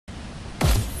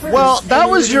Well, that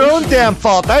was your own damn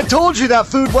fault. I told you that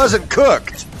food wasn't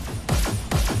cooked.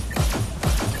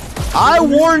 I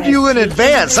warned you in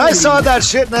advance. I saw that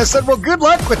shit and I said, well, good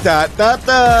luck with that.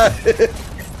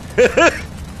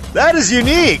 That is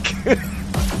unique.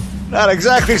 Not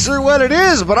exactly sure what it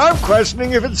is, but I'm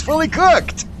questioning if it's fully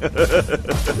cooked.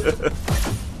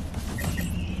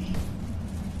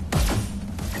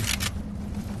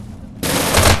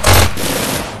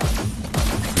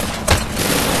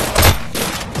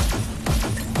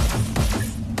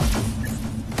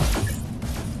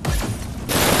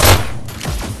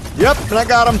 Yep, and I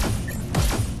got him.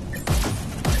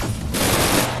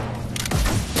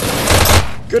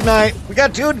 Good night. We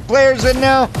got 2 players in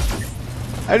now.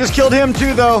 I just killed him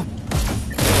too, though.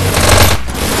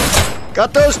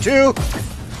 Got those 2.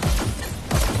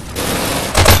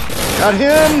 Got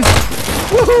him.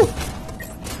 Woohoo!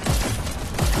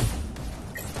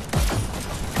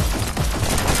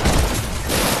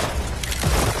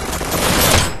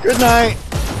 Good night.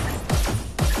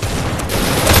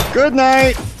 Good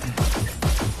night.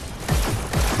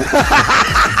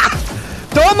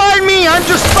 Don't mind me, I'm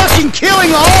just fucking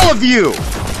killing all of you!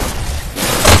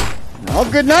 Oh,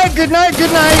 good night, good night,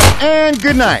 good night, and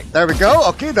good night. There we go.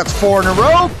 Okay, that's 4 in a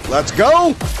row. Let's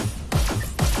go.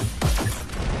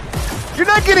 You're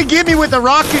not gonna get me with the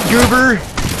rocket, goober.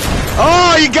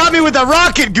 Oh, you got me with the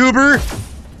rocket, goober.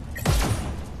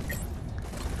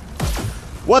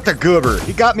 What the goober?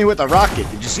 He got me with the rocket.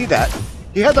 Did you see that?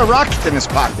 He had the rocket in his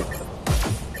pocket.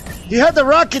 He had the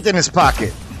rocket in his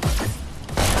pocket.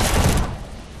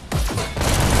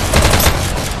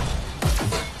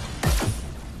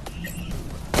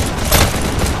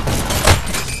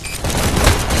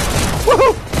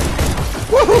 Woohoo!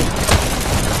 Woohoo!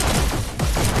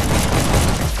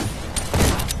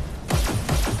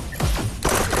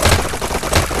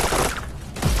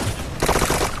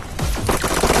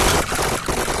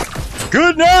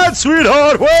 Good night,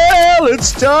 sweetheart. Well,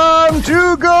 it's time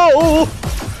to go.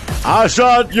 I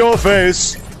shot your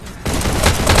face.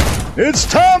 It's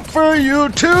time for you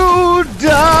to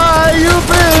die, you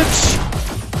bitch.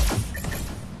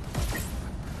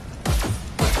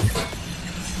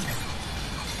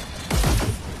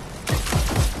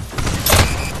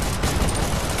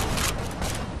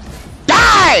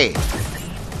 Die!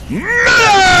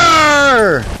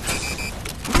 Murder!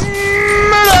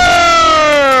 Murder!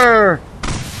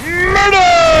 Murder!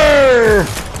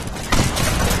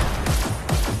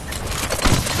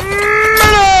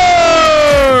 Murder!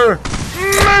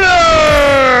 Murder!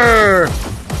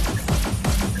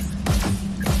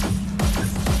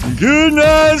 Good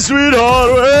night,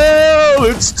 sweetheart. Well,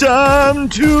 it's time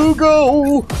to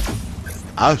go.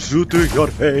 I'll shoot through your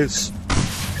face.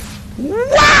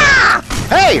 Wah!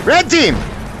 Hey, red team!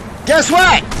 Guess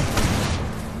what?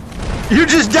 You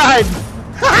just died.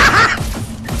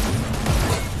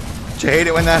 Don't you hate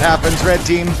it when that happens, red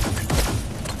team?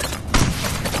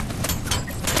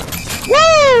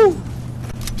 Woo!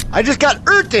 I just got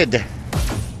urted.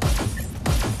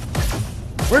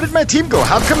 Where did my team go?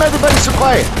 How come everybody's so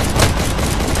quiet?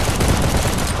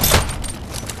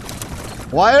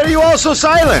 Why are you all so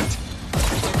silent?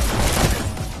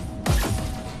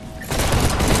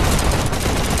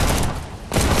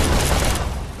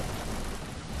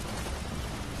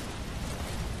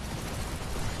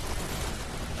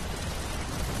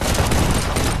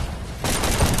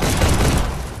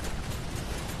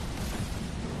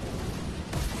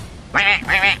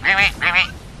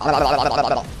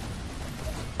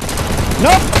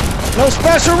 Nope, no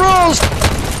special rules.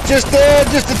 Just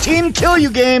a team kill you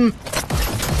game.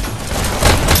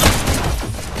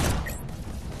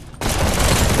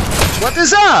 What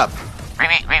is up?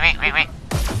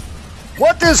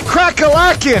 What is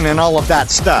crack-a-lackin' and all of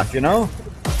that stuff, you know?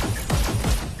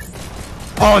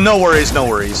 Oh, no worries, no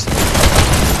worries.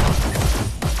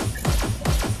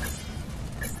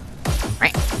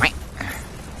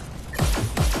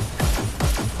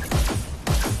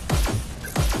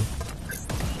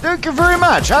 Thank you very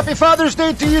much. Happy Father's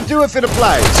Day to you too if it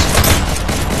applies.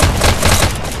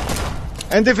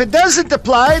 And if it doesn't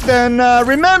apply, then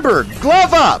remember,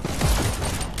 glove up.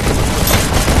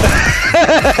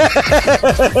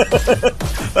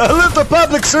 A little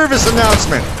public service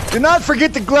announcement. Do not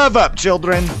forget to glove up,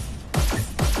 children.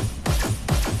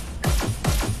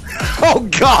 Oh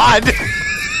God.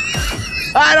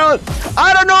 I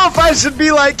don't know if I should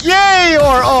be like, yay,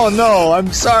 or, oh no,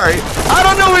 I'm sorry. I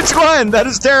don't know which one. That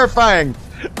is terrifying.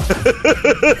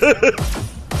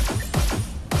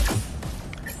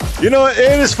 You know,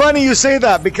 it is funny you say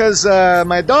that because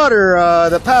my daughter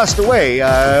that passed away,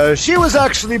 she was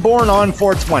actually born on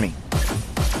 420.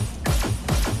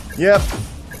 Yep.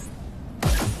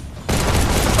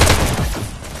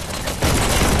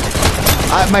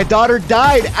 My daughter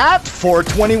died at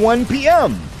 4:21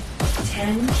 p.m.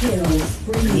 10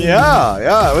 kills.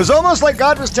 Yeah. It was almost like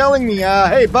God was telling me,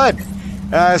 hey, bud,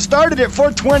 started at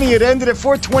 4:20, it ended at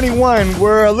 4:21.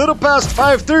 We're a little past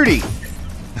 5:30.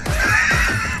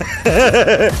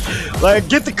 Like,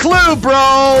 get the clue,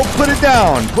 bro. Put it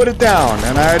down.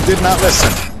 And I did not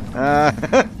listen.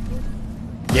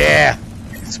 Yeah.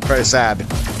 It's pretty sad.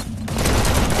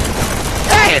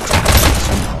 Dang it!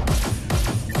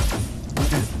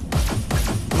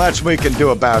 Much we can do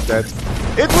about that.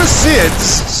 It was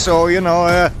SIDS, so, you know,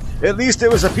 at least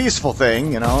it was a peaceful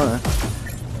thing, you know.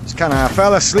 Just kind of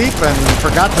fell asleep and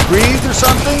forgot to breathe or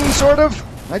something, sort of.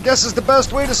 I guess is the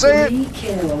best way to say it. 3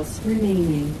 kills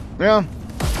remaining. Yeah,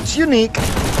 it's unique. 2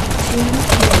 kills.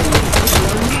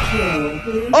 1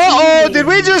 kill. Uh-oh, did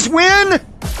we just win?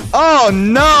 Oh,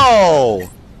 no.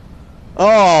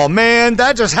 Oh, man,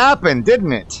 that just happened,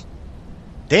 didn't it?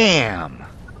 Damn.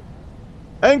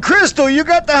 And Crystal, you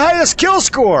got the highest kill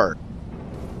score.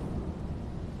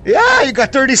 Yeah, you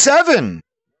got 37.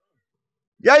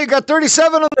 Yeah, you got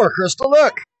 37 on there, Crystal,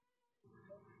 look.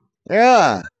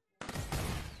 Yeah.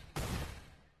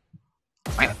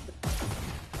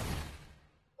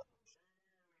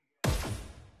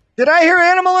 Did I hear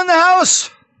Animal in the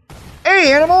house?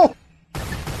 Hey, Animal.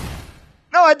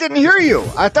 No, I didn't hear you.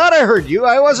 I thought I heard you.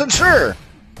 I wasn't sure.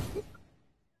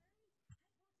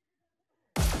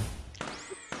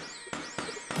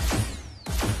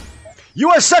 You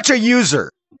are such a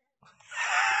user.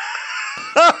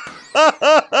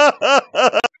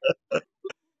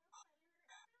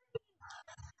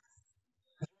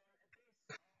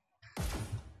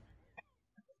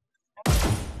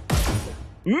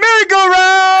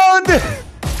 Merry-go-round!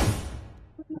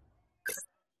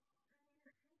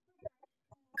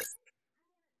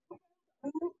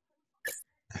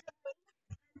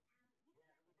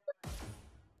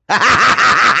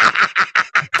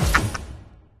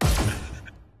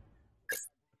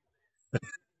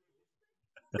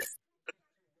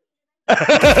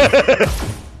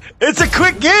 It's a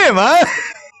quick game, huh?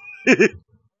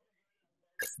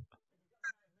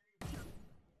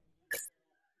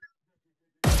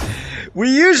 We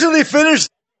usually finish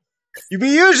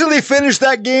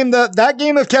that game. That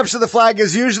game of Capture the Flag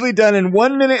is usually done in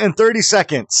 1 minute and 30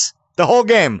 seconds. The whole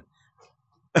game.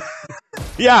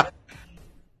 Yeah.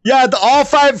 Yeah, all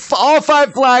five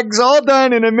flags all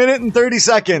done in 1 minute and 30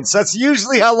 seconds. That's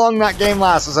usually how long that game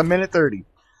lasts, is 1 minute 30.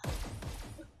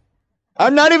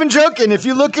 I'm not even joking. If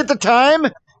you look at the time,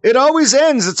 it always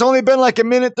ends. It's only been like 1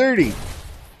 minute 30.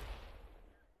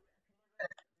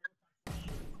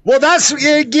 Well,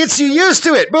 it gets you used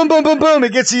to it. Boom, boom, boom, boom.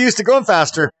 It gets you used to going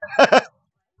faster.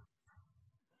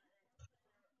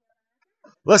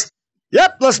 Let's do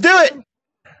it.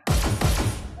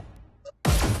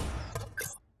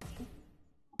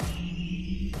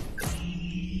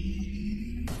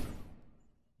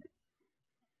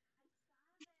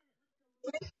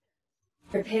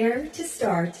 Prepare to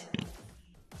start.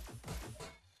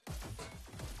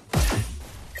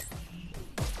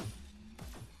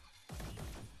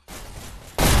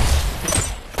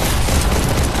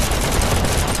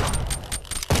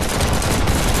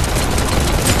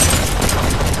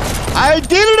 I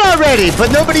did it already,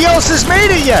 but nobody else has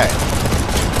made it yet.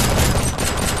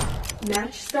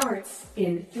 Match starts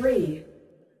in 3,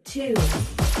 2,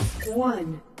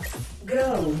 1,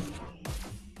 go.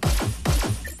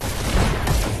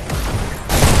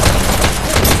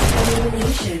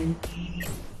 Elimination.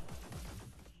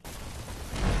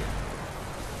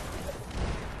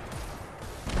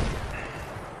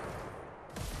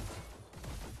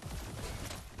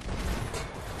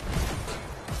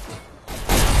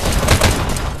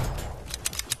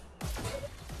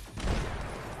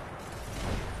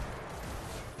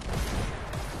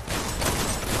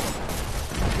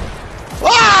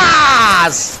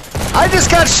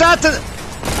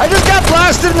 I just got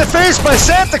blasted in the face by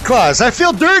Santa Claus. I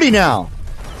feel dirty now.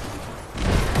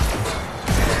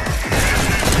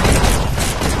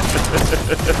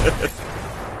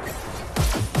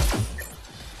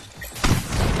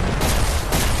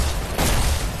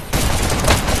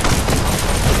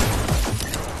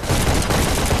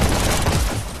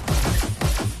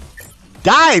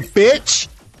 Die, bitch!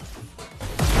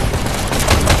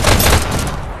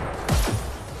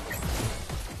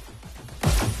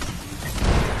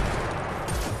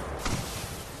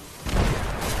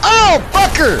 Oh,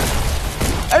 fucker!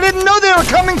 I didn't know they were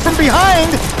coming from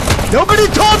behind! Nobody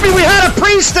told me we had a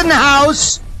priest in the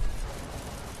house!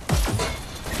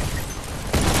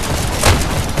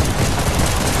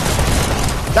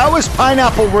 That was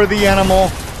pineapple-worthy,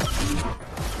 Animal.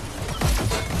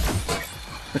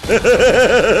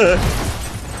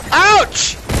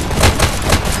 Ouch!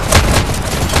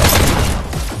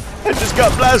 I just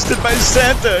got blasted by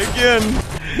Santa again.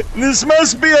 This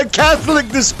must be a Catholic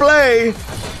display.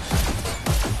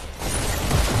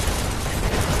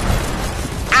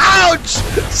 Ouch!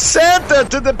 Santa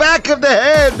to the back of the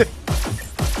head.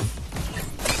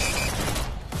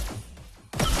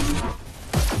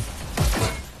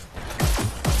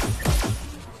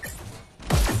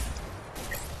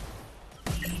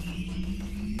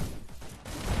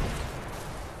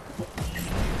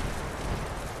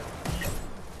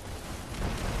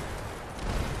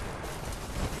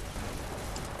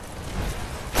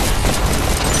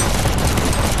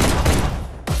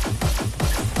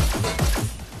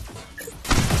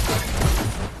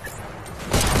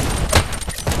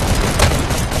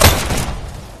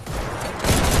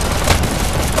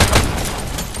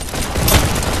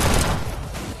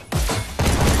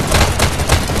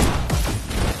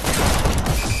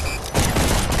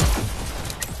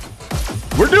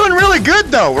 We're doing really good,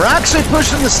 though. We're actually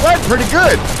pushing the sled pretty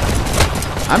good.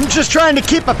 I'm just trying to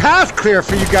keep a path clear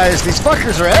for you guys. These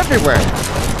fuckers are everywhere.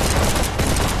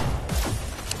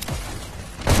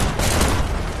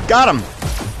 Got him.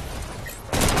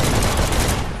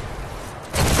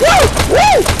 Woo!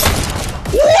 Woo!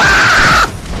 Wah!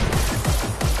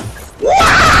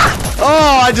 Wah!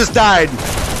 Oh, I just died.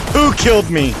 Who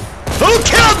killed me? Who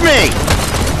killed me?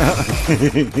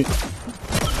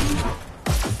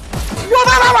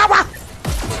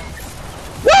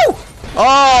 Woo!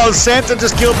 Oh, Santa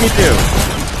just killed me too.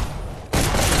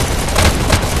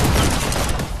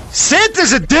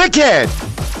 Santa's a dickhead.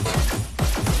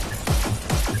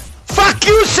 Fuck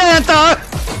you, Santa!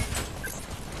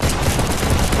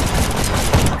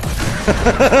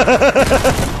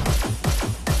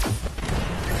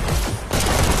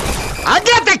 I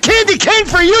got the candy cane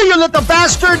for you, you little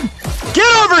bastard!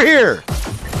 Get over here!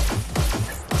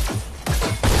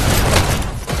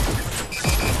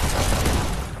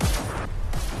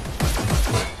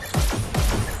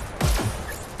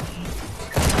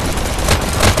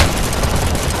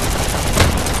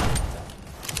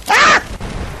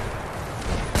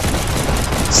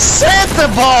 Santa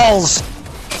balls!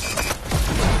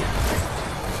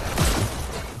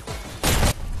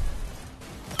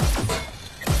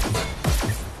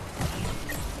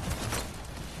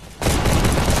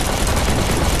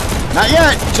 Not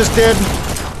yet, just did.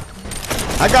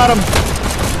 I got him.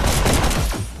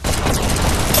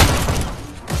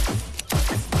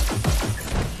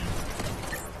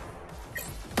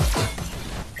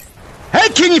 Hey,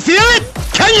 can you feel it?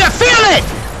 Can you feel it?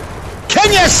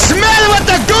 Can you smell what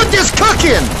the goat is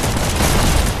cooking?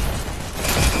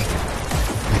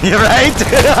 You right?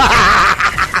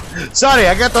 Sorry,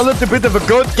 I got a little bit of a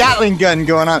goat Gatling gun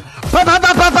going on. Pop, pop,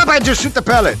 pop, pop, pop, I just shoot the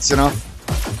pellets, you know.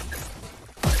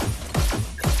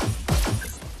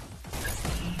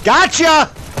 Gotcha!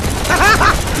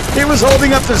 He was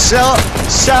holding up the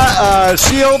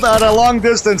shield at a long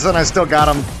distance and I still got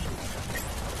him.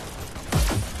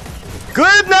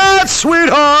 Good night,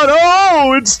 sweetheart!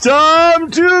 Oh, it's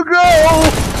time to go!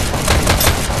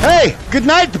 Hey, good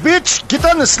night, bitch! Get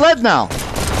on the sled now!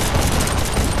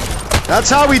 That's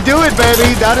how we do it,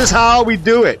 baby! That is how we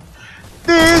do it!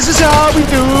 This is how we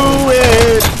do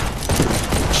it!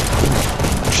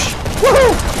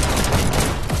 Woohoo!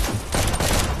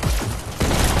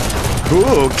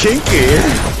 Ooh, kinky!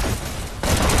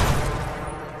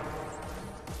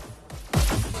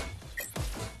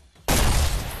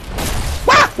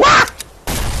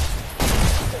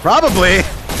 Probably.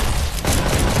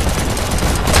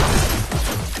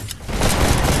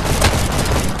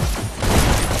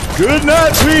 Good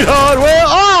night, sweetheart. Well,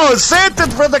 oh, Santa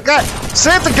for the guy.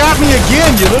 Santa got me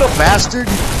again, you little bastard.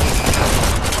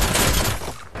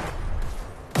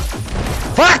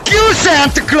 Fuck you,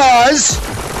 Santa Claus.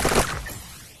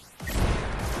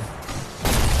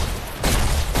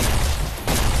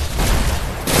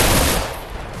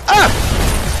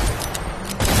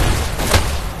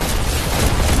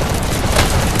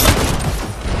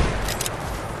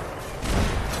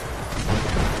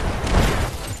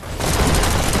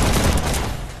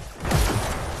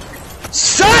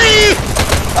 Sonny!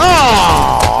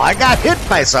 Oh, I got hit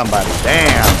by somebody.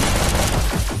 Damn.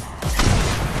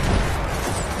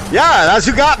 Yeah, that's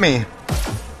who got me.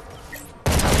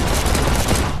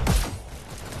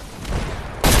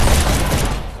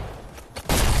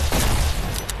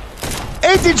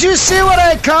 Hey, did you see what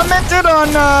I commented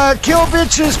on Kill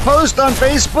Bitch's post on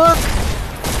Facebook?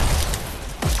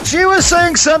 She was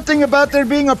saying something about there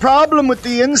being a problem with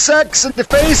the insects and the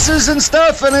faces and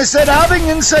stuff, and I said, having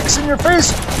insects in your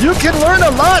face, you can learn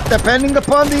a lot depending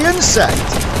upon the insect.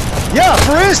 Yeah,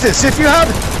 for instance, if you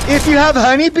have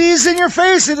honeybees in your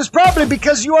face, it is probably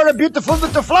because you are a beautiful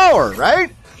little flower,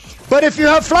 right? But if you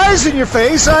have flies in your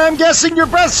face, I'm guessing your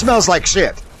breath smells like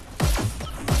shit.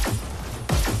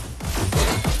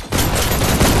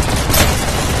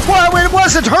 Well, it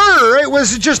wasn't her. It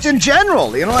was just in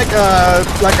general, you know, like a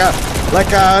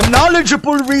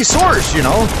knowledgeable resource, you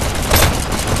know.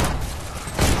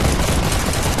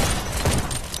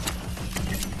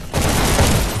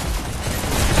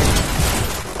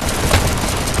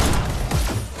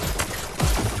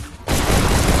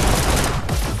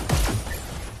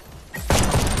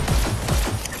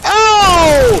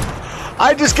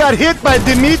 I just got hit by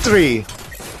Dimitri.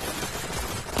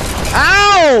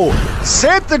 Ow!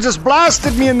 Santa just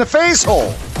blasted me in the face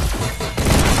hole.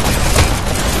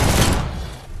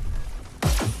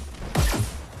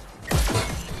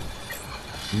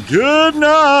 Good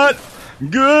night.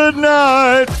 Good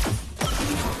night.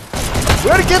 We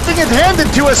gotta get things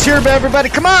handed to us here, everybody.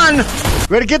 Come on.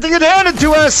 We gotta get things handed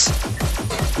to us.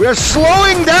 We are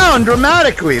slowing down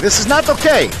dramatically. This is not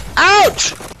okay.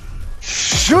 Ouch!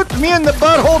 Shoot me in the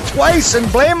butthole twice and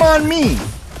blame on me.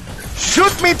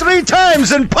 Shoot me 3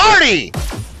 times and party!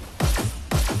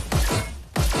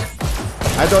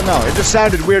 I don't know. It just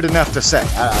sounded weird enough to say.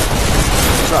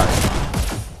 Sorry.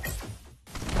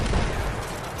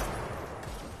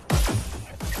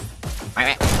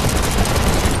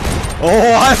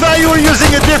 Oh, I thought you were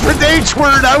using a different H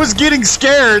word. I was getting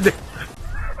scared.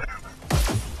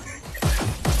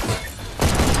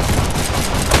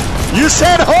 You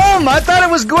said home! I thought it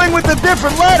was going with a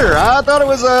different letter. I thought it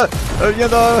was you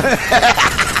know...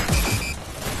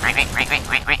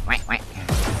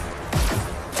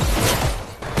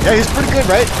 Yeah, he's pretty good,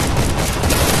 right?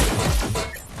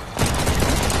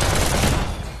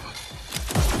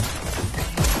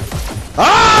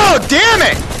 Oh, damn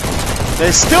it!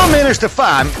 They still managed to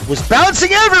find... was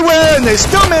bouncing everywhere, and they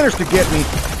still managed to get me.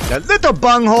 The little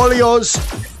bungholios.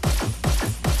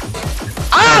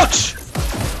 Ouch!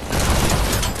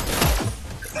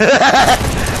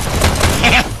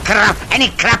 Any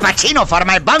crappuccino for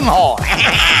my bunghole.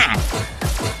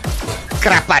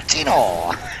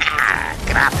 Crappuccino.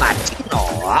 Crappuccino.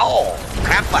 Oh,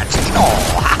 crappuccino.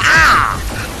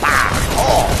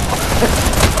 Oh.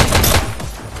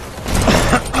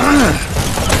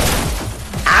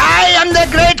 I am the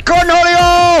great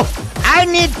Cornholio. I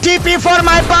need TP for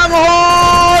my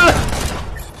bunghole.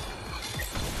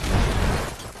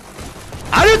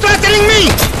 Are you threatening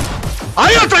me? Are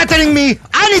you threatening me?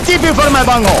 I need TP for my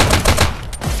bunghole.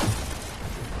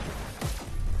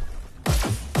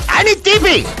 I need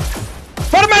TP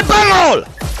for my bunghole.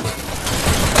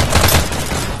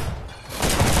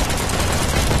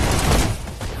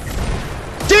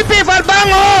 TP for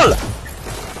bunghole.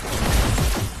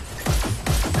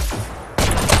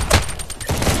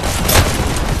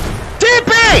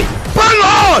 TP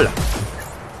bunghole.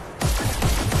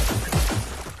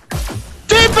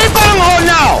 TP bunghole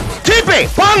now. TP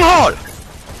bunghole.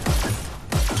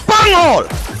 Bunghole!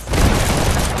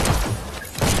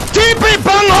 TP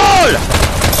bunghole!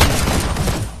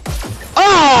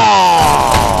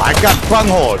 Oh! I got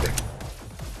bungholed.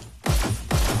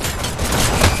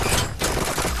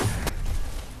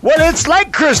 Well, it's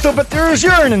like crystal, but there is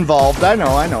urine involved. I know.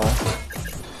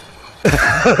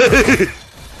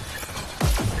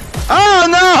 Oh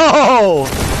no!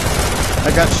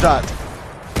 I got shot.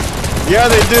 Yeah,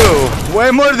 they do.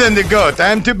 Way more than the goat.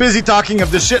 I'm too busy talking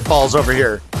of the shitballs over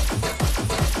here.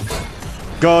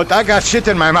 Goat, I got shit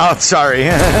in my mouth, sorry.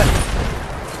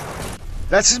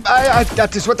 That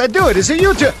is what I do. It is a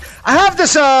YouTube. I have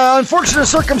this unfortunate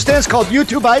circumstance called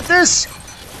YouTubeitis.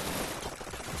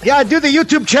 Yeah, I do the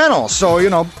YouTube channel, so you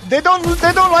know they don't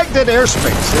like dead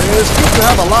airspace. It's good to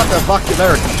have a lot of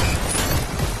ocularity.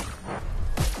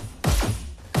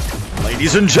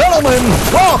 Ladies and gentlemen,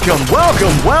 welcome.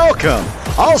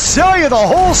 I'll sell you the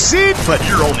whole seat, but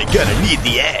you're only gonna need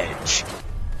the edge.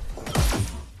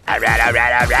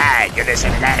 Alright. You're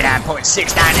listening to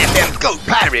 99.69 FM Goat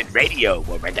Pirate Radio,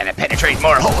 where we're gonna penetrate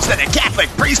more holes than a Catholic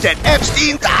priest at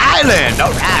Epstein's Island.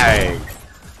 Alright.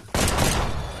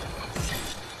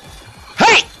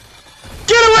 Hey!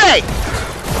 Get away!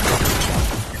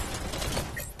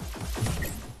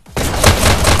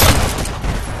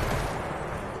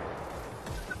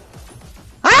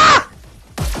 Ah!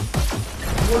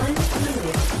 1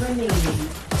 minute remaining.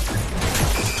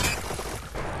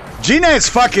 G-Knight's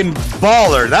fucking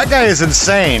baller. That guy is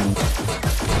insane.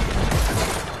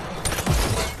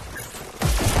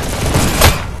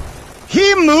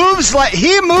 He moves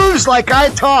like I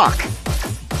talk.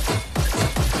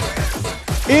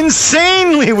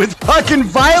 Insanely with fucking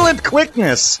violent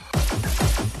quickness.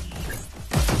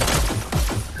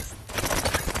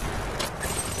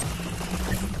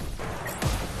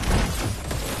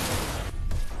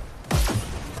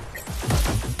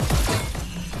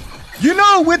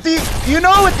 with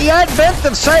the advent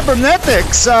of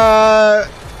cybernetics,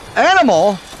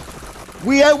 animal,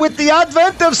 with the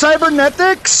advent of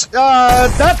cybernetics,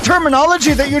 that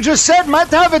terminology that you just said might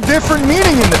have a different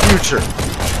meaning in the future,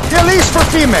 at least for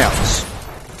females.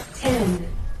 10,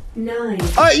 9.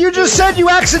 You just said you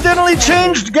accidentally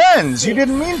changed guns. You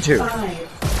didn't mean to. 5,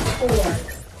 4.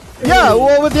 Yeah,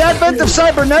 well, with the advent of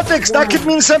cybernetics, that could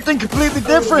mean something completely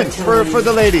different for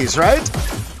the ladies, right?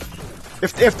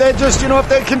 If they just, if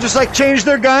they can just like change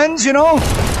their guns,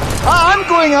 I'm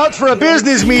going out for a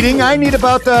business meeting. I need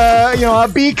about a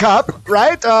B cup,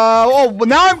 right? Well,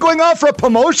 now I'm going out for a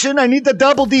promotion. I need the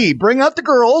double D. Bring out the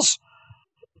girls.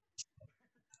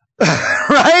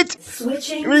 Right?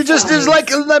 Switching We just is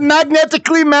like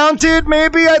magnetically mounted,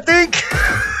 maybe, I think.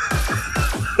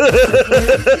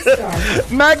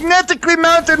 Magnetically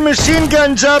mounted machine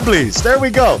gun jubblies. There we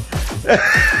go.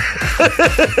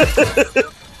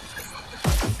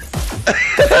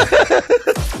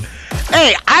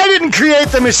 Hey, I didn't create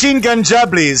the machine gun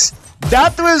jubblies.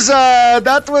 That was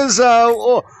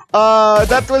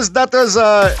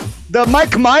the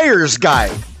Mike Myers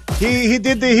guy. He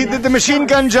did the machine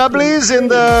gun jubblies in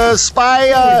the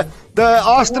spy the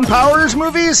Austin Powers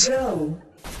movies. Go.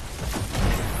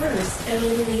 First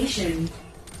elimination.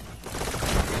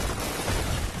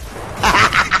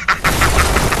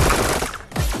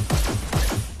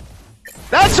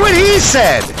 That's what he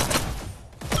said.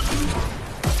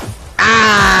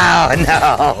 Oh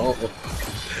no.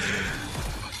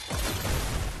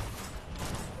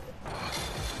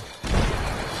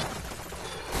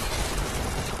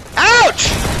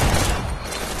 Ouch!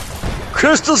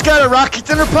 Crystal's got a rocket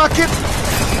in her pocket.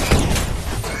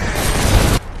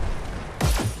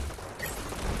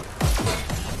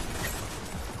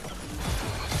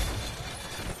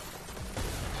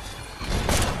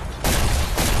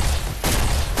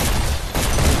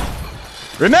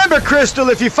 Remember, Crystal,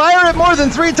 if you fire it more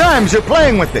than 3 times, you're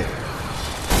playing with it.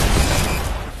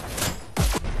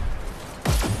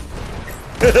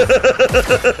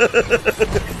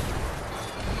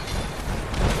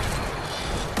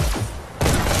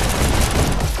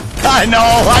 I know,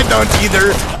 I don't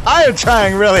either. I am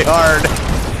trying really hard.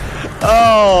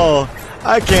 Oh,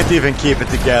 I can't even keep it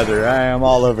together. I am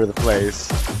all over the place.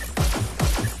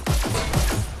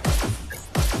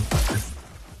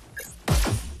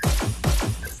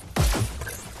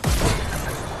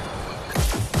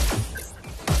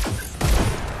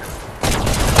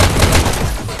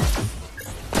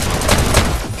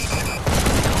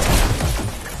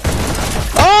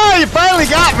 Oh, you finally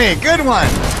got me. Good one.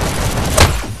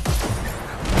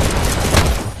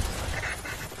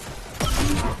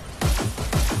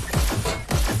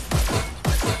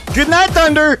 Good night,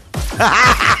 Thunder!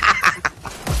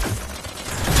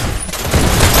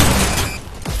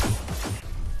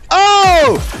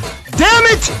 Oh! Damn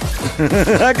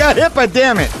it! I got hit by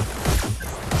damn it.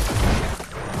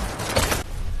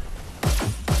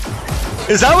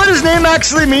 Is that what his name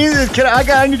actually means?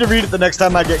 I need to read it the next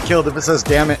time I get killed if it says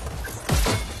damn it.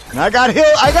 And I got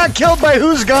killed by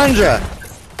who's ganja?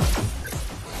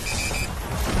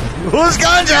 Who's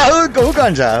ganja? Who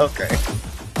ganja? Okay.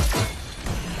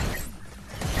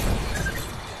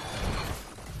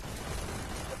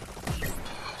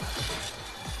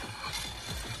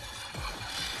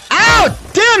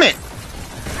 Damn it!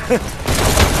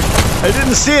 I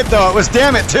didn't see it though, it was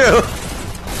damn it too.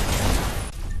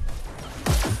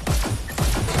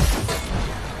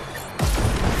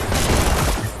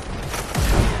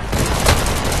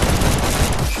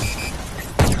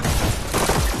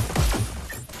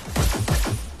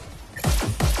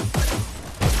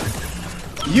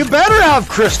 You better have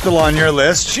Crystal on your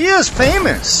list. She is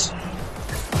famous.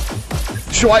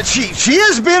 She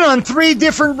has been on 3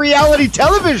 different reality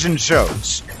television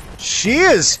shows. She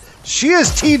is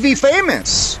TV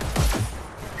famous.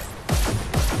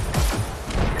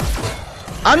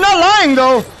 I'm not lying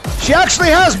though. She actually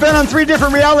has been on 3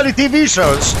 different reality TV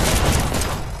shows.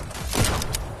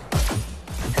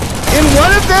 In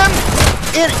one of them,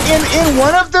 in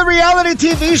one of the reality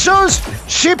TV shows,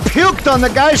 she puked on the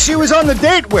guy she was on the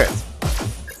date with.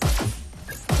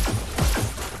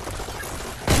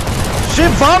 She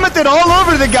vomited all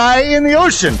over the guy in the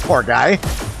ocean, poor guy.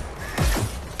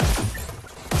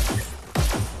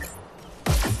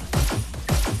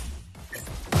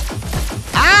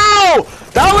 Ow!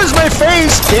 That was my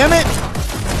face, damn it!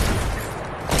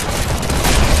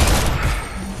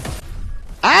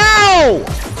 Ow!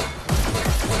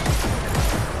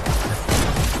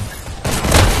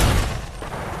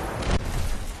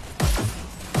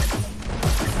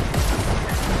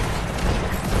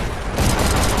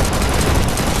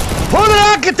 Pull the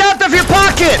rocket out of your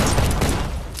pocket!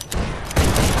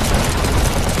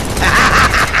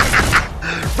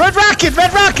 Rocket!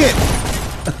 Red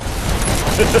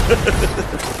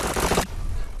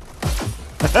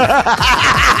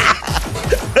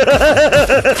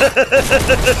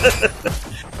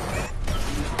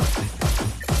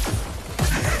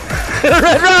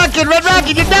Rocket! Red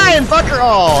Rocket, you're dying, fucker!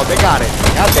 Oh, they got it.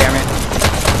 God damn it.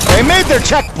 They made their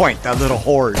checkpoint, that little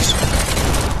whores.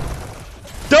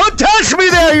 Don't touch me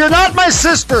there! You're not my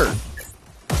sister!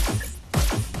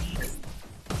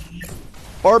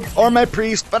 Or my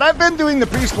priest, but I've been doing the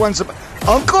priest once.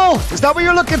 Uncle? Is that what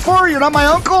you're looking for? You're not my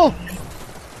uncle?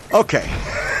 Okay.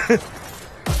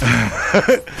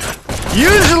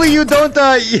 Usually you don't,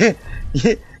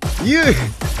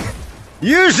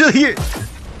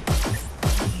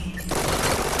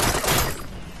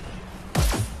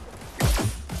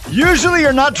 Usually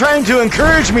you're not trying to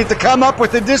encourage me to come up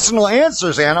with additional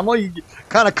answers, Animal. You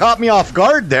kind of caught me off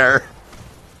guard there.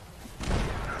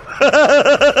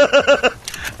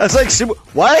 I was like,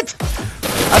 what?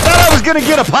 I thought I was going to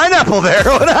get a pineapple there.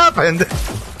 What happened?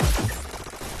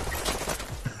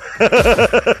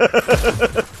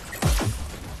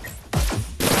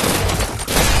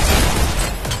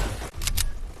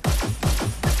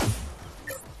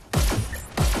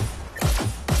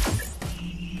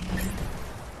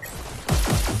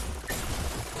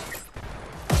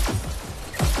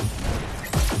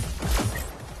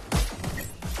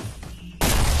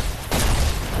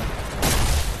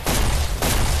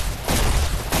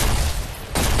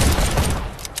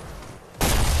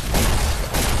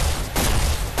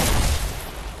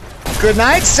 Good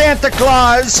night, Santa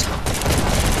Claus!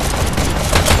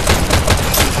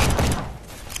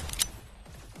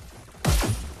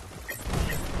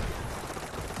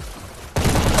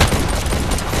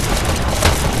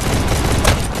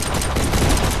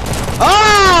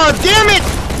 Oh, damn it!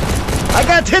 I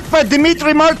got hit by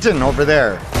Dimitri Martin over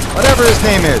there. Whatever his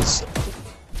name is.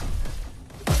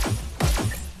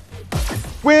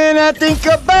 When I think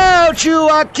about you,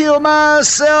 I kill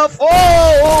myself.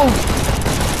 Oh!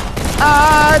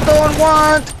 I don't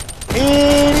want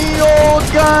any old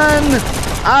gun.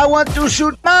 I want to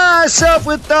shoot myself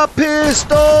with a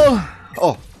pistol.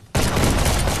 Oh.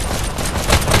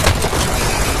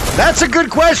 That's a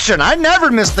good question. I never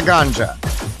miss the ganja.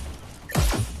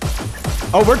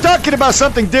 Oh, we're talking about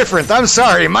something different. I'm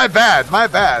sorry. My bad. My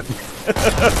bad.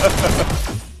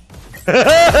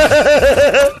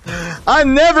 I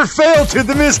never fail to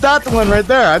miss that one right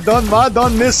there. I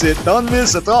don't miss it. Don't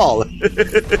miss at all.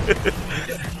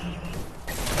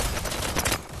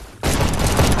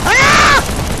 Ah!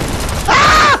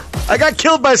 Ah! I got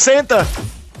killed by Santa.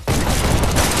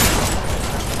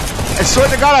 I swear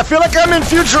to God, I feel like I'm in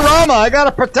Futurama. I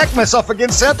gotta protect myself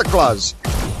against Santa Claus.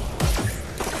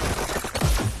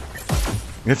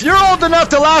 If you're old enough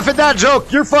to laugh at that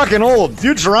joke, you're fucking old.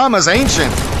 Futurama's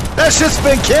ancient. That shit's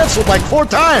been canceled like 4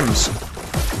 times.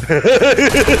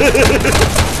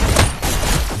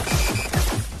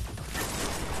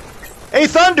 Hey,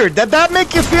 Thunder, did that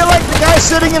make you feel like the guy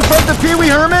sitting in front of Pee Wee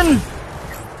Herman?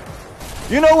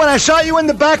 You know when I shot you in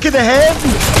the back of the head?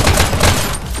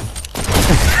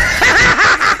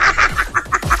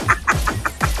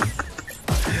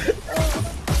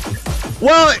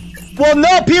 Well,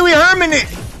 no, Pee Wee Herman...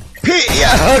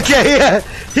 yeah, okay, yeah.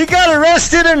 He got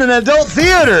arrested in an adult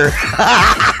theater.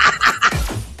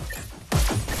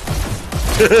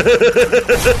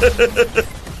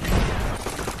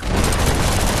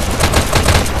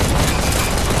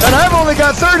 And I've only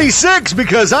got 36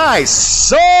 because I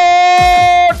suck.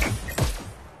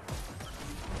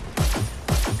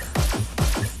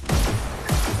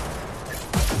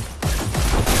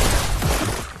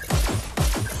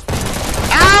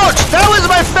 Ouch! That was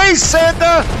my face,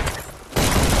 Santa!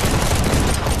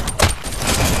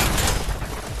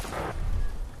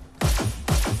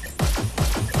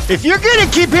 If you're gonna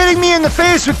keep hitting me in the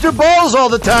face with your balls all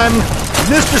the time,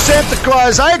 Mr. Santa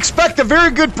Claus, I expect a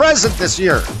very good present this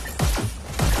year.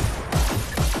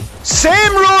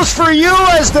 Same rules for you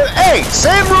as the... Hey,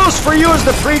 same rules for you as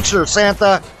the preacher,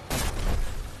 Santa.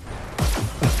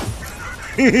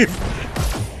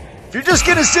 If you're just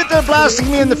gonna sit there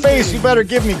blasting me in the face, you better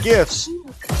give me gifts.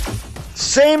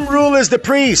 Same rule as the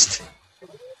priest.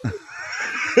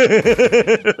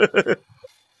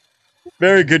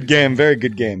 Very good game, very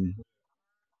good game.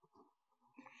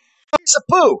 Piece of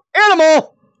poo!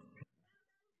 Animal!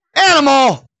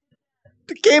 Animal!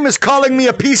 The game is calling me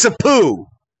a piece of poo.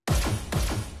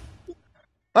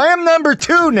 I am number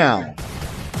 2 now.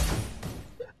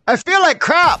 I feel like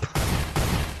crap.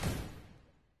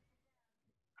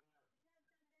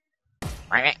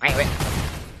 Wait.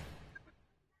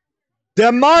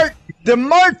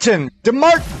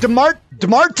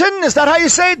 DeMartin? Is that how you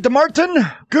say it?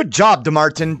 DeMartin? Good job,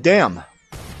 DeMartin. Damn.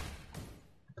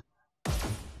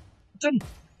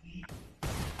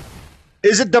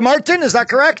 Is it DeMartin? Is that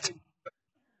correct?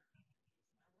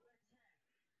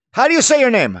 How do you say your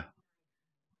name?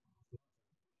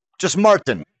 Just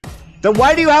Martin. Then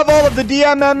why do you have all of the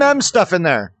DMMM stuff in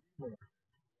there?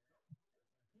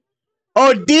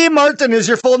 Oh, D. Martin is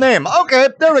your full name. Okay,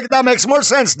 that makes more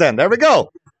sense then. There we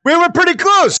go. We were pretty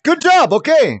close. Good job.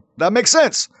 Okay, that makes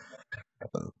sense.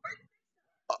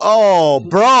 Oh,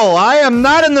 bro, I am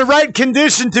not in the right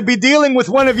condition to be dealing with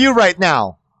one of you right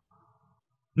now.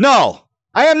 No,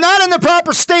 I am not in the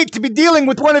proper state to be dealing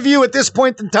with one of you at this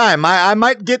point in time. I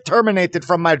might get terminated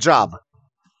from my job.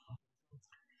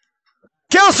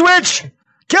 Kill switch!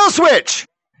 Kill switch!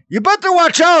 You better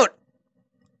watch out.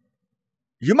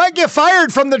 You might get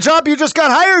fired from the job you just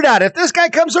got hired at if this guy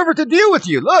comes over to deal with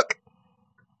you. Look.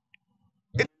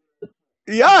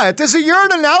 Yeah, it is a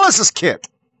urine analysis kit.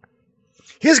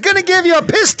 He's going to give you a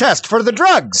piss test for the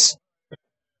drugs.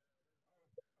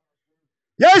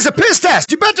 Yeah, it's a piss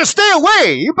test. You better stay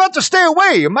away. You better stay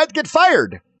away. You might get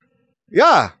fired.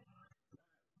 Yeah.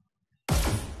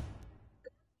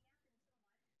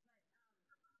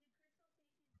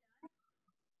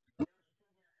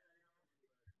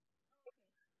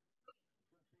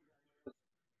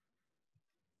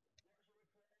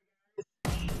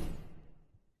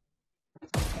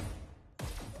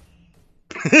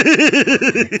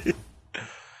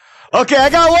 Okay, I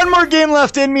got one more game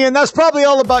left in me, and that's probably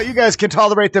all about you guys can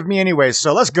tolerate of me anyways,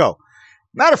 so let's go.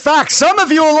 Matter of fact, some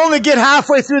of you will only get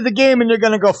halfway through the game and you're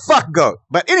gonna go, fuck goat.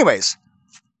 But anyways.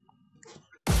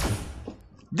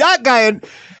 That guy,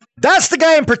 that's the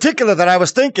guy in particular that I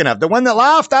was thinking of. The one that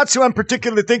laughed, that's who I'm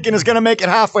particularly thinking is gonna make it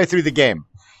halfway through the game.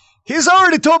 He's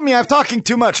already told me I'm talking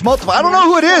too much, multiple. I don't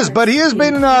know who it is, but he has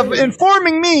been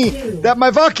informing me that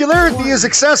my vocularity is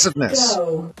excessiveness.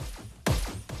 Go.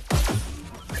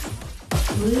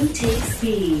 Blue takes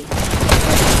B.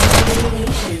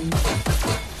 Elimination.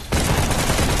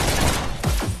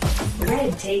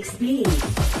 Red takes B.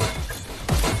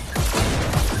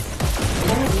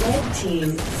 Red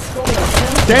team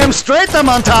scores. Damn straight I'm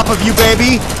on top of you,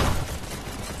 baby.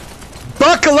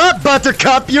 Buckle up,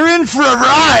 Buttercup. You're in for a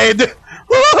ride.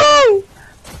 Woohoo!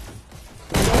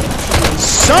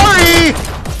 Sorry.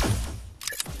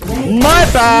 My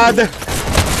bad.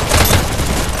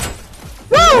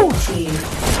 Woo!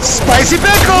 Spicy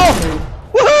pickle!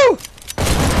 Woohoo!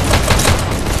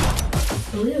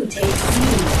 Blue takes C.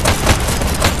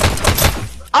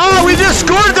 Oh, we just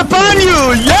scored upon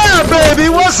you! Yeah, baby,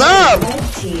 what's up?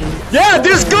 Red team. Yeah,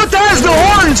 this good has the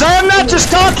horns. I am not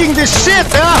just talking this shit.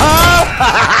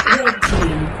 Red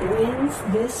team wins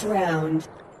this round.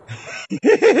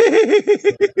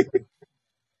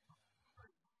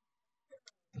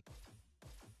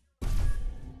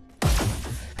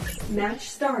 Match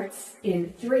starts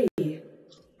in 3,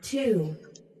 2,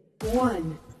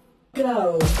 1,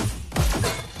 go.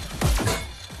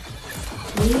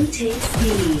 Blue takes B.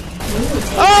 Blue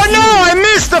takes Oh no, I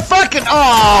missed the fucking.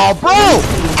 Oh, bro!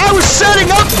 I was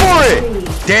setting up for it!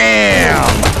 Damn!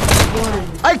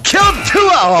 I killed two.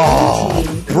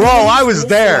 Oh, bro, I was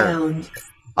there.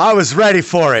 I was ready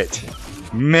for it.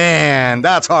 Man,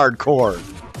 that's hardcore.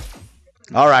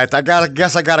 Alright,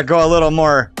 guess I gotta go a little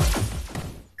more.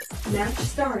 Match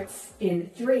starts in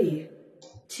 3,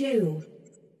 2,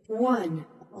 1,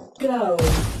 go.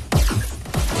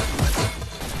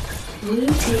 Blue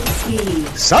takes B.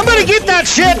 Somebody get that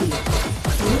shit!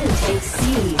 Blue takes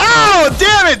C. Oh,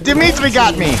 damn it! Dimitri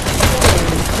got me.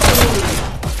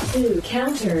 2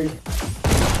 countered.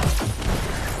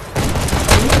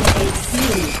 Blue takes C.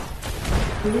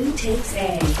 Blue takes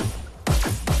A.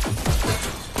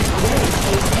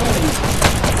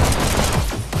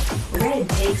 Red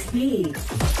takes B.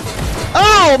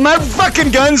 Oh, my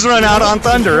fucking guns run out on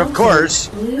thunder, of course.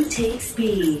 Blue takes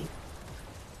B.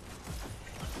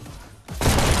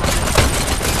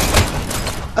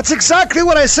 That's exactly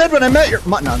what I said when I met your.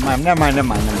 No, never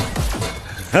mind.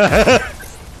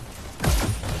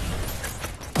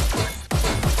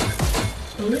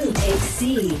 Blue takes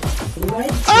C. Red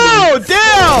takes Oh,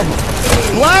 damn!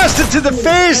 Blasted to the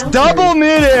face, double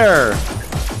midair.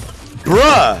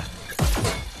 Bruh.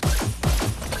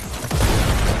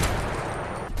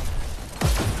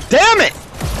 Damn it!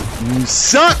 You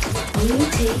suck! Blue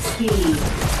takes B.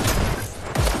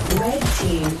 Red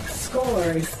team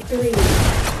scores 3.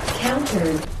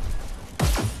 Countered.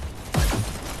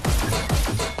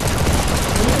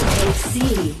 Blue takes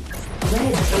C.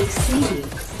 Red takes C.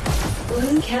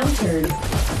 Blue countered.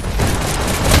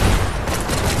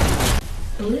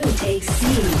 Blue takes C.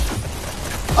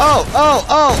 Oh, oh,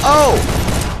 oh,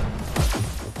 oh!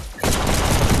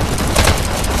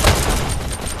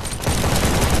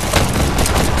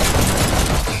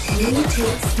 Blue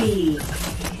takes B.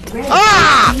 Red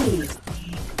Ah! takes B.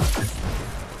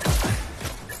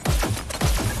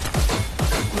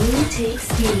 Blue takes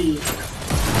B.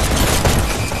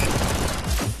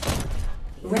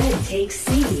 Red takes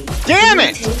C. Damn Blue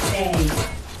it! takes A.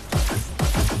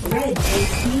 Red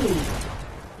takes B.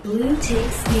 Blue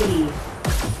takes B.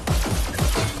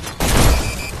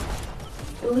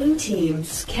 Blue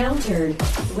team's countered.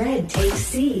 Red takes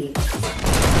C.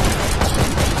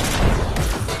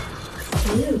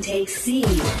 Blue takes C.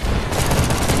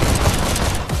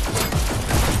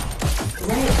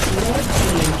 Red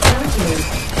team countered.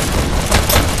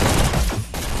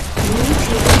 Blue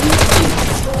team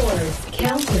scores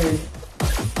countered.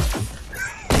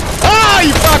 Ah,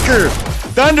 you fucker!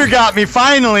 Thunder got me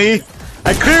finally.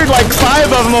 I cleared like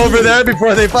 5 of them over there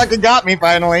before they fucking got me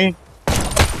finally.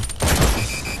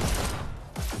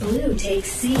 Blue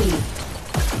takes C.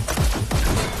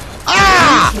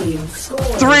 Ah! Blue team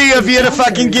scores 3 of you to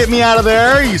fucking get me out of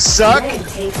there. You suck. Red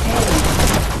takes A.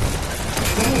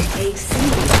 Red takes C.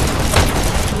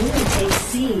 Blue takes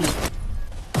C.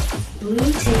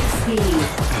 Blue takes B.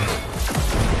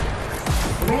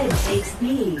 Red takes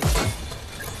B.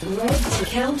 Red to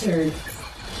countered.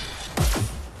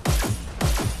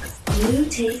 Blue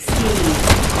takes B.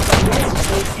 Red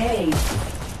takes A.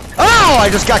 Oh, I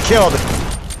just got killed.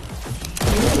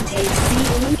 Blue takes C.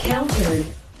 Blue countered.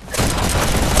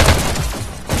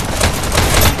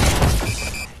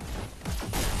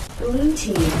 Blue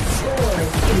team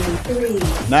scores in 3.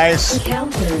 Nice.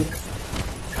 Countered.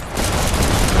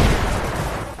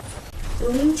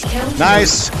 Blue countered.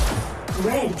 Nice.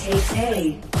 Red takes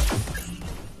A.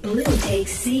 Blue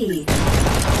takes C.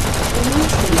 Blue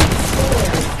team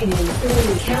scores in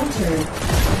 3. Countered.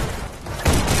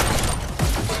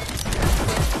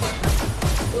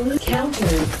 Blue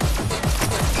countered.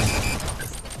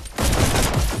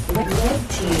 Red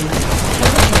team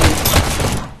countered.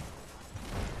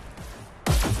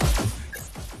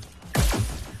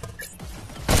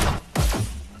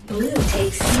 Blue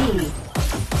takes C.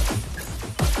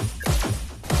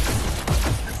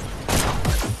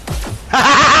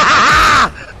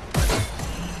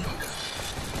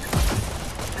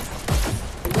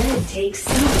 Red takes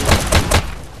C.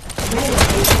 Red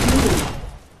takes B.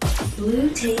 Blue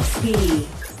takes B.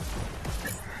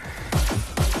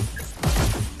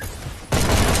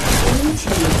 Blue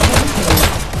team countered.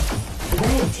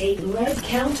 Red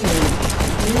countered.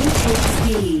 Blue takes B.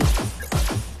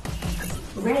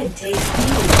 Red takes B.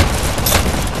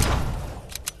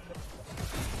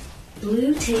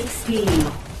 Blue takes B.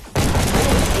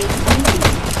 Red takes B.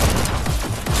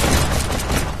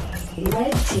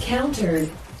 Red to countered.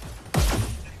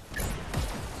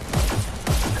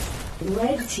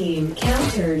 Red team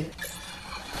countered.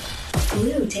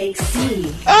 Blue takes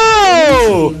C.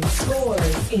 Oh! Blue team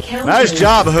scores. Encountered. Nice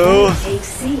job, Who. Red takes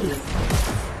C.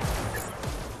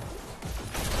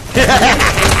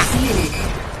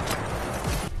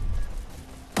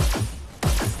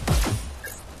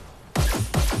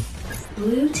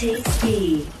 Blue takes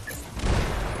B.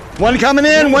 One coming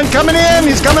in, one coming in.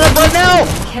 He's coming up right now.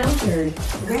 Countered.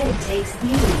 Red takes B.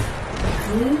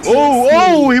 Blue takes Oh, B.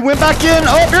 oh, he went back in.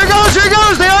 Oh, here he goes, here he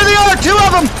goes. They are. 2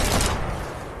 of them.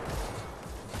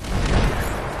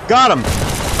 Got him.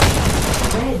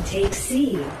 Red takes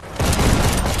C.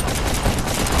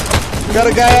 Got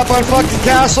a guy up on fucking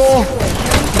castle.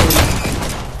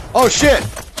 Oh, shit.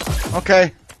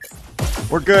 Okay.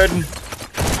 We're good. Woo, woo!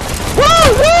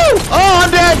 Oh,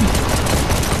 I'm dead.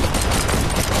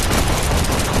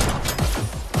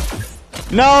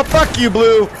 No, fuck you,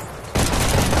 Blue.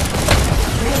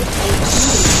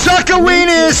 Suck a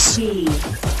weenus!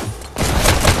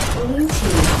 Blue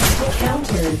team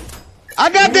countered. I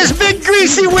got this big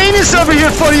greasy weenus over here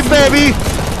for you, baby.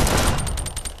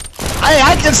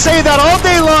 I can say that all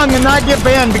day long and not get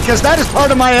banned because that is part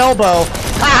of my elbow.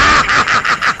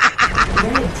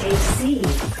 Red takes C.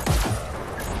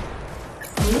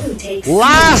 Blue takes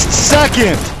Last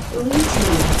second. Blue team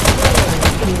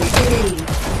scores in 3,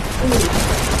 2,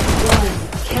 1.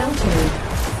 Countered.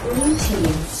 Blue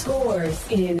team scores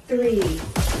in 3.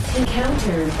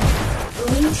 Countered.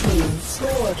 Blue team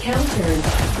score countered.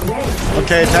 Red takes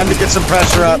Okay, time to get some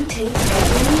pressure up. Blue takes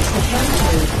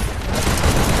countered.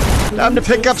 Time to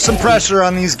pick up some pressure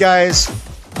on these guys.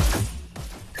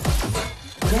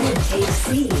 Red takes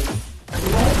C.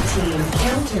 Red team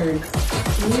countered.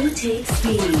 Blue takes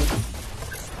B.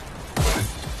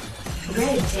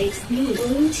 Red takes B.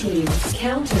 Blue team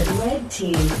countered. Red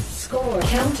team score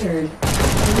countered.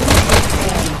 Blue takes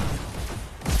A.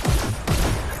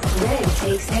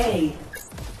 takes A.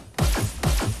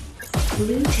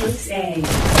 Blue takes A.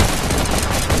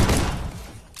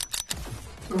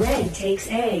 Red takes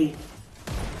A.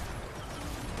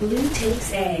 Blue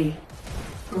takes A.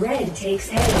 Red takes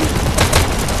A.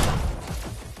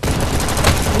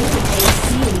 Blue takes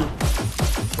C.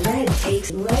 Red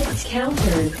takes red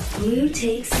countered. Blue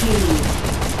takes C.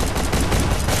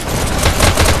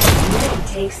 Red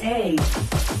takes A.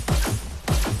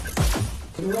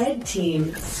 Red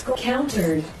team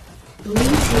countered. Blue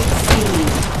takes C.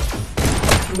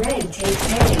 Red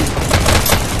takes A.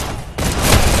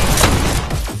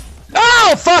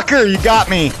 Oh, fucker! You got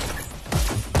me.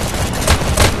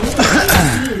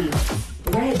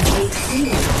 Red takes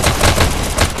C.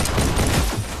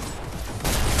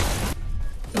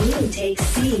 Blue takes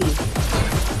C.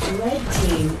 Red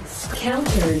team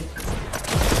countered.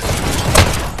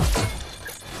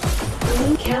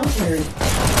 Blue countered.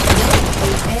 Red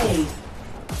takes A.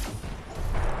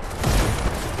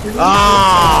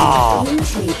 Blue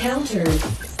team countered.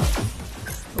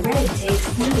 Red takes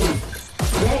B.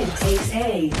 Red takes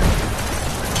A.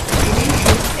 Blue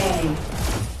takes A.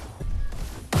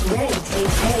 Red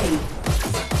takes A.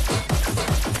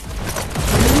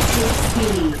 Blue takes B.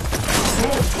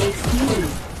 Red takes B.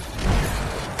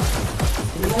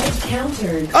 Red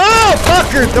countered. Oh,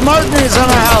 fucker! The Martin is on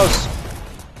our house.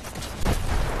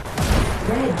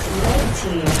 Red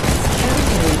team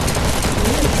countered.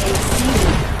 Blue takes C.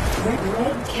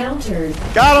 Red countered.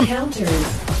 Got him. Countered.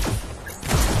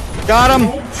 Got him.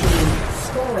 Red team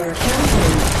score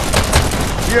countered.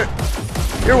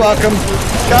 You're welcome.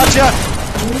 Gotcha.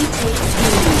 Blue takes B.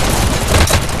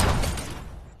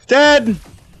 Dead.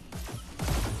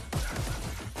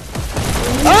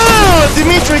 Oh,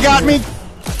 Dimitri got me.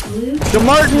 Blue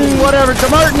DeMartin, whatever.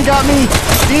 DeMartin got me.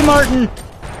 D-Martin.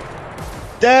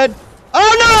 Dead.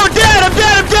 Oh no, dead. I'm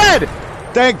dead. I'm dead.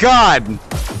 Thank God.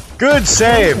 Good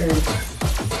save.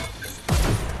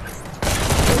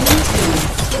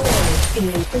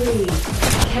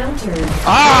 Countered.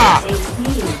 Ah!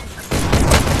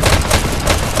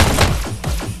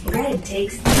 Red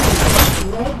takes B.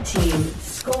 Red team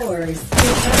scores.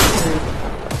 Countered.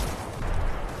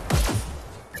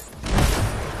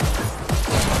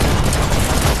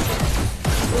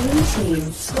 Blue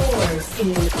team scores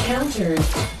in countered.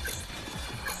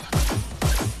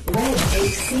 Red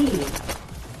takes C.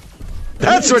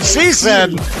 That's what she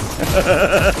said.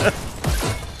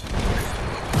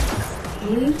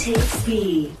 Blue takes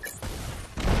B.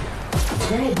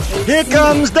 Red takes Here C.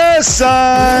 comes the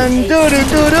sun. Doo doo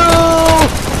doo doo.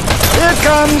 Here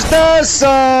comes the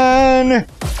sun.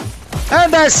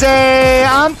 And I say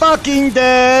I'm fucking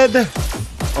dead.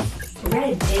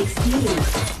 Red takes B.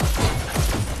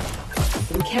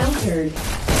 Countered.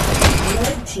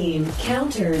 Red team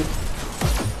countered.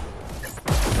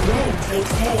 Red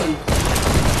takes A.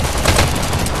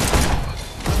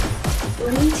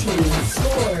 Blue team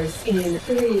scores in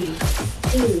 3,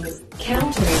 2,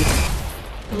 countered.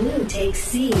 Blue takes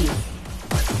C.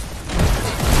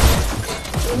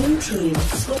 Blue team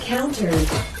countered.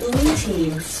 Blue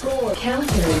team score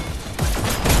countered.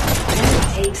 Red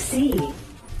takes C.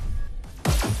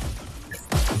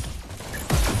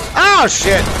 Oh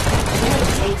shit. Red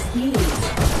takes B.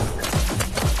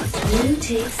 Blue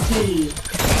takes B.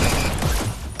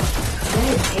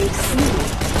 Red takes C.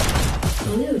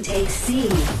 Blue takes C.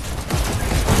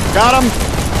 Got him.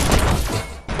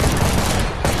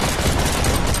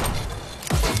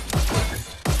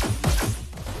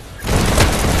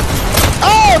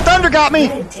 Oh, Thunder got me.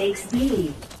 Red takes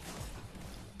B.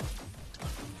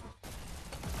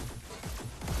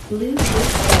 Blue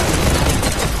takes A.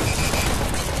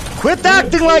 Quit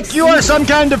acting like you are some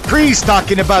kind of priest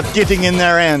talking about getting in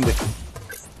their end.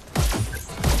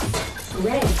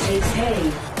 Red takes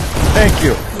A. Thank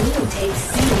you. Blue takes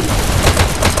C.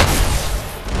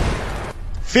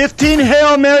 15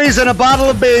 Hail Marys and a bottle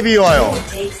of baby oil. Red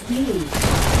takes B. Blue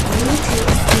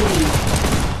takes B.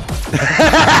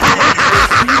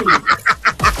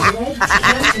 Red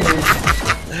countered.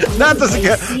 That doesn't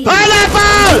get.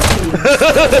 Pineapple!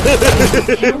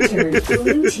 Countered.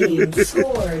 Blue team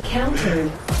score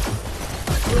countered.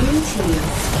 Blue team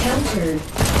countered.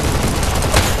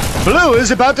 Blue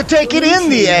is about to take it in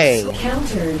the A.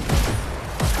 Countered.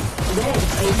 Red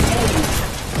takes A.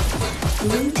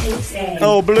 Blue takes A.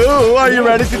 Oh, Blue, are you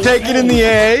ready to take it in the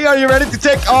A? Are you ready to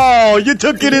take... Oh, you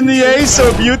took it in the A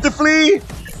so beautifully.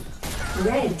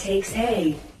 Red takes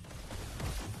A.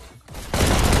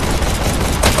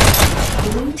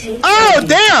 Blue takes Oh, A.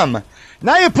 damn!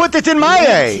 Now you put it in my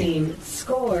Red A. team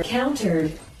score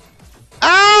countered.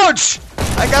 Ouch!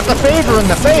 I got the favor in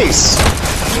the face.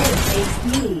 Red takes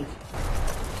B.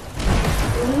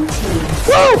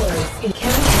 scores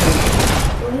encountered.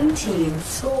 Blue team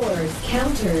scores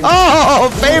countered. Oh,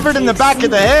 favored in the back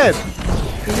of the head.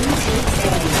 Blue takes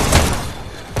A.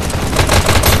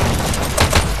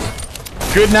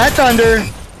 Good night, Thunder.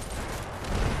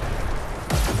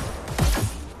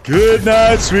 Good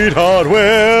night, sweetheart.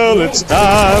 Well, it's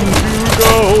time to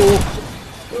go.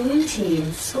 Blue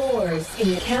team scores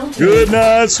encountered. Good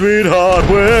night, sweetheart.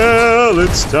 Well,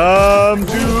 it's time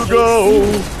to go.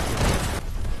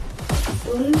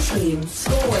 Blue team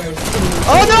scores.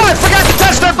 Oh no, I forgot to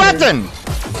touch their button!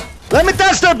 Let me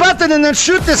touch their button and then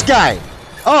shoot this guy.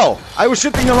 Oh, I was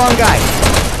shooting the wrong guy.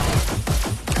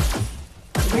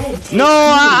 No,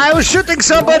 I was shooting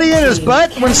somebody in his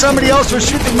butt when somebody else was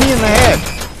shooting me in the head.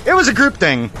 It was a group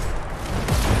thing.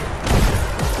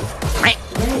 Red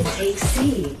takes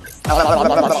C.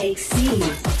 Blue takes C.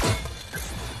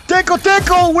 Tickle,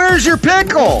 tickle, where's your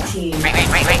pickle? Team.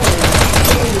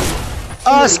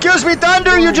 Excuse me,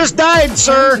 Thunder, you just died,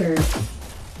 sir.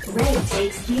 Red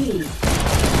takes B.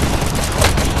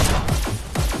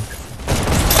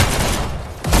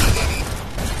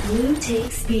 Blue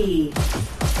takes B.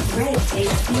 Red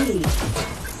takes B.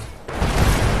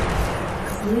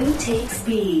 Blue takes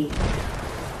B.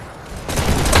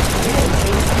 Red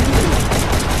takes B.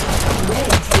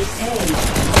 Red takes A.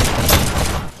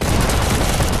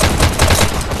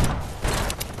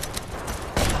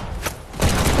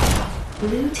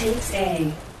 Blue takes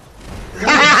A.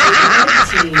 Red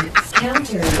team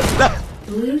countered.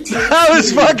 Blue takes That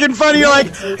was B. fucking funny. You're like,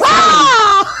 Red takes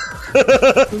ah!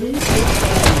 Blue takes A.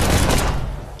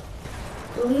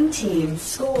 Blue team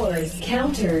scores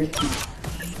countered.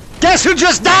 Guess who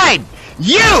just died?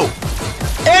 You!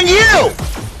 And you!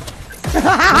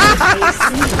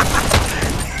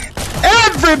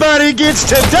 Everybody gets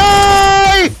to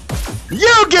die!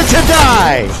 You get to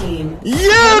die!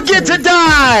 You get to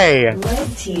die!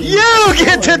 You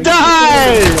get to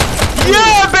die!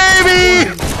 Yeah, baby!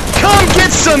 Come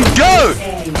get some goat!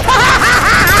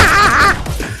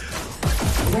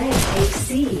 Red takes C.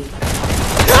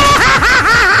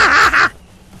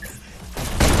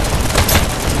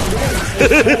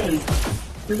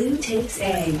 Blue takes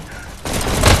A.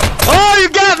 Oh, you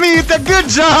got me! The good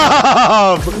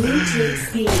job! Blue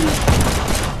takes B.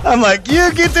 I'm like,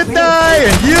 you get to die,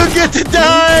 and you get to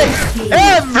die!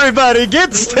 Everybody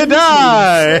gets to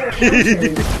die! Blue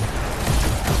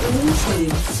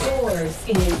team scores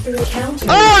in the counter.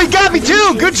 Oh, he got me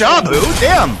too! Good job, Who?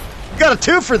 Damn! Got a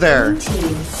twofer there. Blue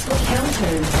team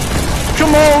countered.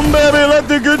 Come on, baby, let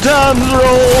the good times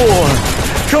roll!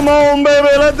 Come on,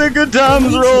 baby, let the good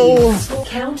times roll!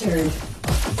 Countered.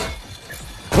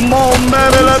 Come on,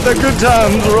 baby, let the good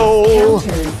times roll!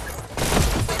 Countered.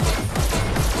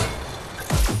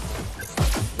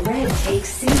 Red takes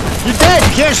C. You're dead,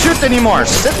 you can't shoot anymore!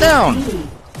 Sit down!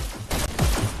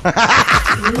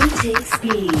 Blue takes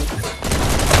B.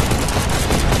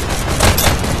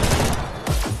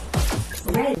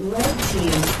 Red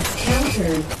team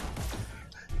countered.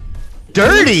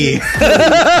 Dirty!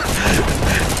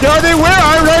 No, they wear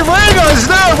our red windows! Is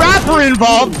there a rapper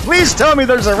involved? Please tell me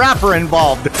there's a rapper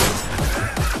involved.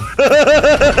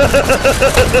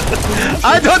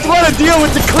 I don't want to deal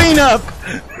with the cleanup.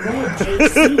 Red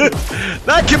takes C.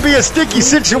 That could be a sticky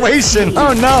situation.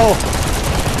 Oh no.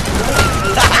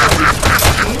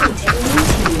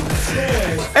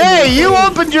 Hey, you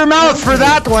opened your mouth for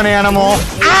that one, animal.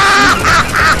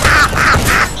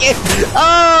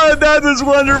 Oh, that is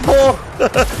wonderful.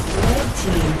 Red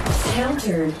team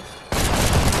countered.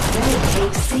 Red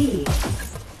takes C.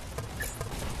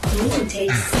 Blue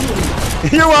takes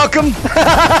C. You're welcome.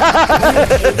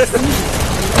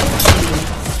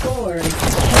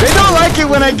 They don't like it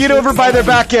when I get over by their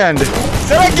back end.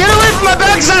 Said I get away from my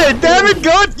backside. Damn it,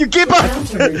 goat! You keep on.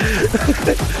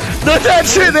 Don't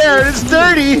touch it there. It's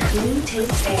dirty. Blue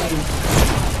takes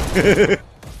A.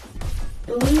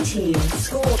 Blue team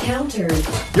score countered.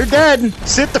 You're dead.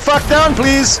 Sit the fuck down,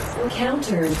 please.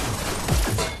 Countered.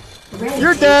 Red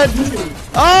You're takes dead. B.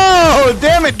 Oh,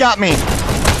 damn it, got me.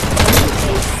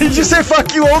 Did you say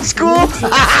fuck you, old school?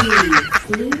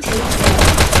 Blue takes A.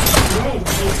 Red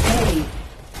takes A.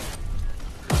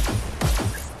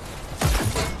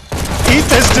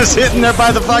 Ethan's just hitting there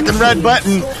by the fucking red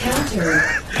button. Countered.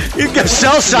 He gets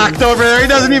shell shocked over there. He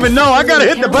doesn't even know. I gotta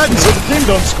hit the button so the team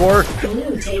don't score.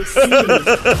 Blue takes C.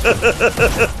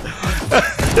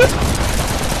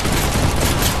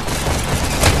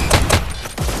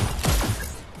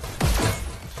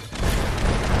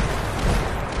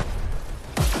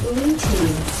 Blue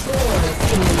team scores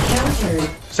encountered.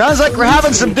 Sounds like we're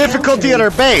having some difficulty at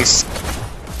our base.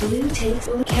 Blue takes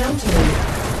encountered.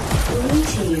 Blue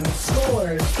team team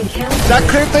scores and counters. Does that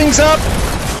clear things up?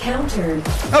 Countered.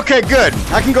 Okay, good.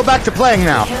 I can go back to playing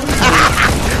now. Countered.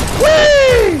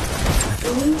 Whee!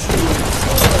 Blue team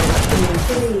scores in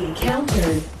 3.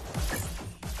 Countered.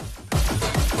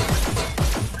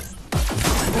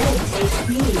 Red takes B.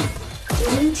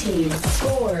 Blue team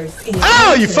scores in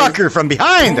Oh, you countered. fucker from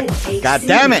behind! Red takes God C.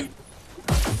 damn it!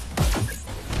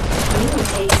 Blue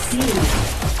takes C.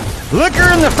 Liquor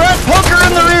in the front, poker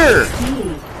in the rear! B.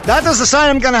 That is the sign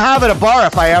I'm gonna have at a bar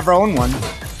if I ever own one.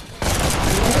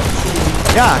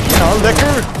 Yeah, you know,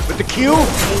 liquor with the Q,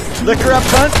 liquor up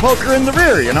front, poker in the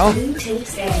rear, you know? Blue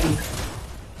takes A.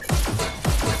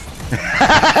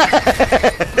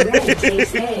 Red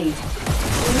takes A.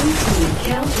 Blue team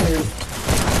countered.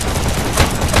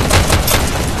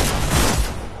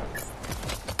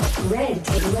 Red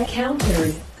takes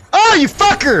countered. Oh, you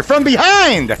fucker! From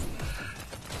behind!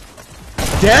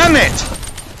 Damn it!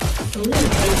 Blue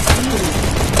takes C.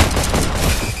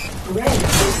 Red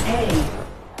takes A.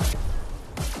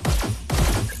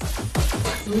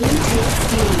 Blue takes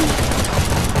C.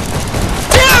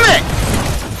 Damn it!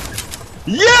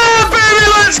 Yeah, baby,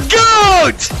 let's go!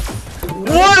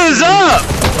 What is up?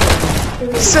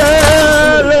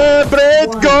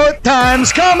 Celebrate good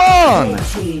times, come on! Red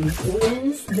team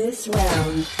wins this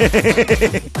round.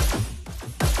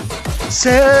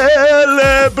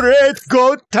 Celebrate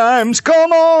good times,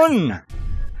 come on!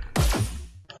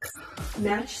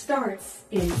 Match starts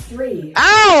in 3.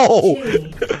 Ow!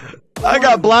 2. I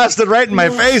got blasted right in my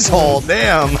face hole,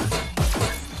 damn.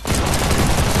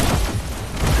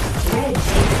 Red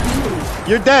takes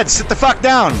You're dead, sit the fuck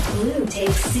down. B. Blue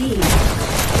takes C.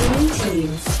 Blue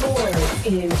team scores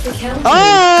in the counter.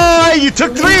 Oh, you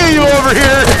took 3 of you over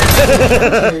here!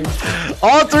 Countered.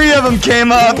 All 3 of them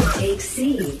came up. Red takes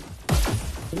C.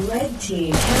 Red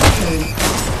team countered.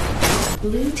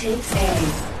 Blue takes A.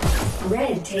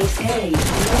 Red takes A. Red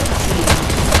team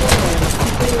scores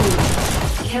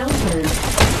 3. Countered.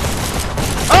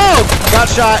 Oh, got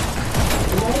shot.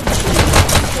 Red team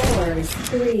scores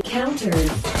 3.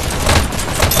 Countered.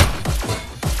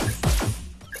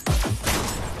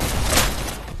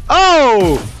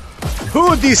 Oh!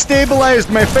 Who destabilized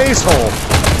my face hole?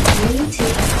 Blue takes C.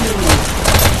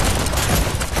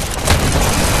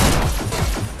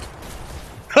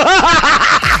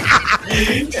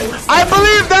 I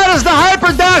believe that is the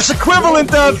Hyperdash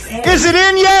equivalent of, is it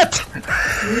in yet?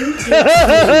 Blue takes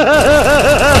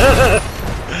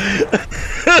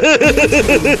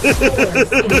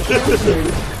C.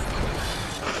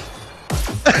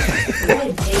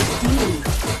 Red takes D.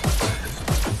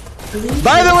 Blue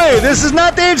By the way, this is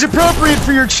not age appropriate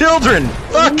for your children.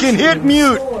 Fucking hit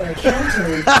mute. score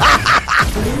countered.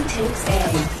 Blue takes A.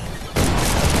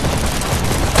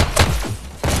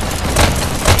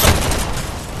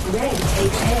 Red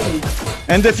takes A.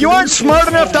 And if you aren't smart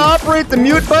enough to operate the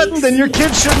mute button, then your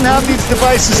kids shouldn't have these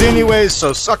devices anyways,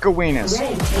 so suck a weenus.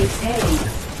 Red takes A.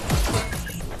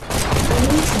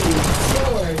 Blue team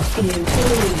scores in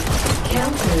 3.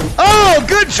 Countered. Oh,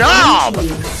 good job! Blue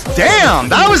team scores Damn,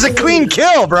 that was a in clean 3.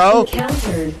 kill, bro.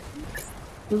 Countered.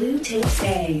 Blue takes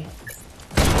A.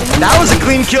 That was a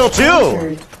clean kill, too.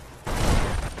 Countered.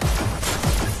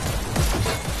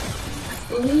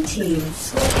 Blue team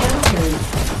score countered.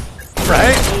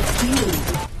 Right? Takes B.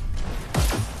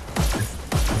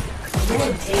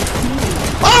 Red takes B.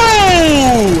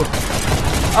 Oh!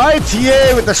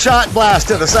 ITA with the shot blast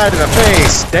to the side of the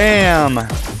face. Damn.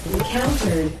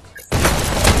 Countered.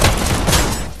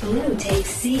 Blue takes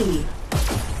C.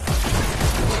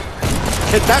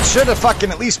 Kid, that should have fucking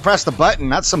at least pressed the button.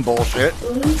 That's some bullshit.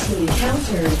 Blue team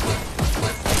countered.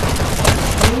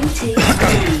 Blue takes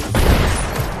B.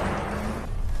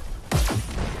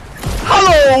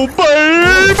 Hello,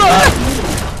 baby!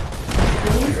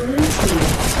 Blue team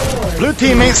scores. Blue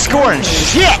team ain't scoring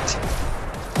shit!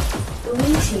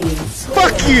 Blue team scores.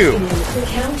 Fuck you. In the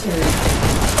counter.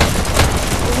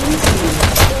 Blue team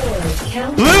scores.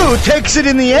 Counter. Blue takes it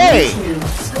in the Blue A. team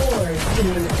scores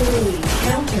in 3.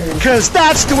 Counter. Cause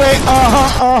that's the way,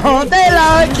 they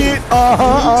like it.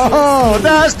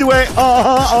 That's the way,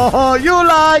 you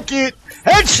like it.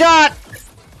 Headshot!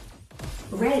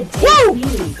 Red takes Woo! B.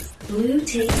 Blue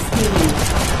takes B.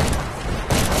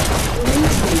 Blue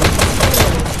team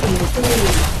scores in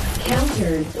 3.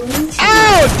 Countered. Blue team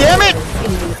Ow, damn it!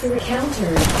 in 3.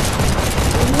 Countered.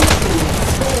 Blue team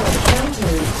scores.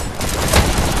 Countered.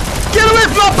 Get away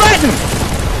from my button!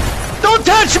 Don't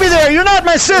touch me there, you're not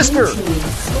my sister! Blue team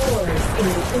scores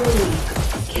in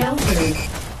 3. Countered.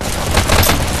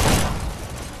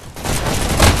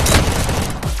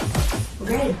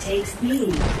 Red takes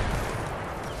B.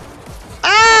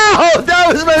 Ow! That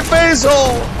was my face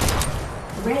hole!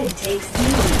 Red takes B.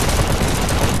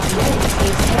 Red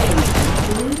takes A.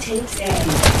 Blue takes A.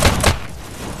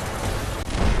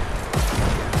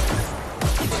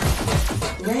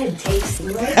 Red takes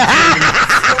red.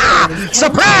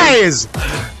 Surprise!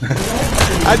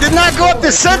 I did not go up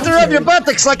the center of your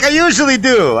buttocks like I usually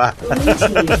do. Blue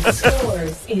team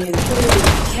scores in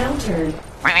 3. Countered.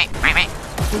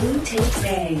 Blue takes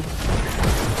A.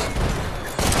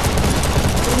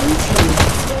 Blue team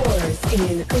scores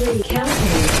in 3. Countered.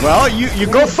 Well, you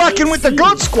go fucking with the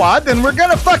goat squad, then we're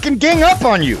gonna fucking gang up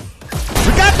on you.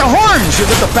 We got the horns, you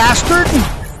little bastard.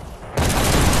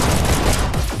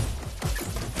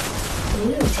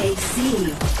 Blue takes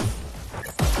C.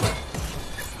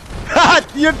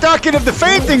 You're talking of the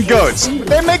fainting goats.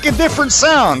 They make a different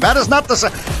sound. That is not the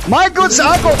sound. My goats,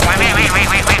 I'll go.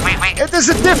 It is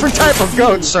a different type of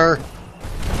goat, sir.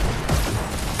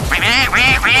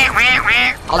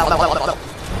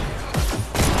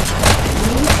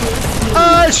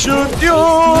 I shoot you,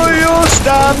 you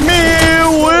stab me.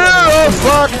 We're a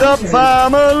fucked up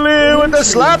family with a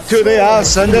slap to the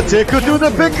ass and a tickle to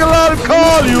the pickle. I'll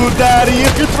call you daddy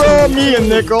if you throw me a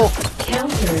nickel.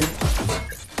 Countered.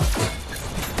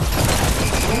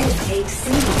 Red takes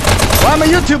C. Well, I'm a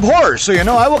YouTube whore, so you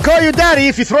know I will call you daddy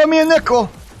if you throw me a nickel.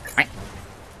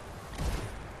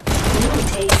 Blue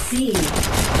takes C.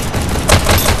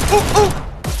 Ooh, ooh.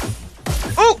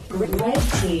 Ooh, Red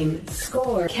team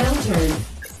score countered.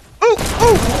 ooh,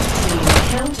 ooh, Red team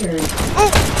countered.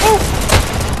 ooh, ooh.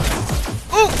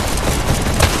 Ooh.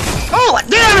 Oh,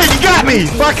 damn it, you got me,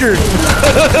 fucker.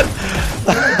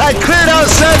 I cleared out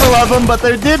several of them, but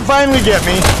they did finally get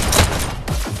me.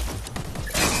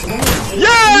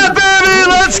 Yeah, baby,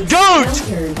 let's goat!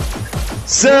 Countered.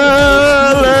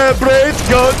 Celebrate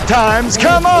goat times,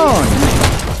 come on!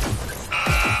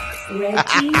 Red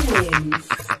team wins.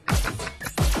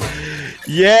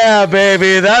 Yeah,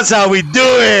 baby, that's how we do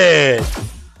it!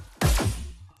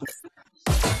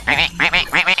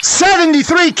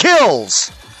 73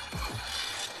 kills!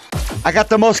 I got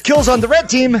the most kills on the red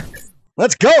team.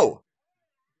 Let's go!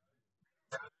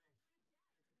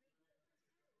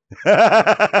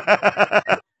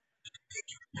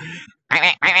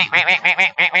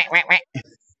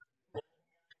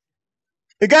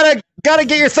 You gotta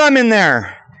get your thumb in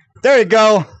there. There you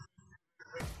go.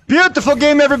 Beautiful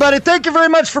game, everybody. Thank you very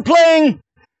much for playing.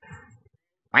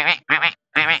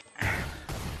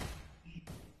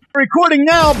 Recording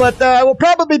now, but I will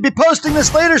probably be posting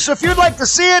this later, so if you'd like to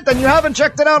see it and you haven't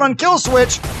checked it out on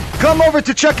Killswitch, come over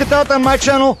to check it out on my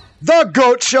channel, The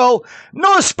Goat Show.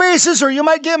 No spaces or you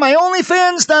might get my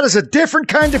OnlyFans. That is a different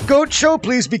kind of goat show.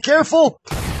 Please be careful.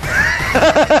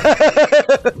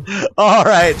 All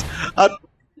right.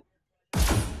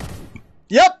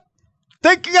 Yep.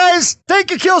 Thank you, guys.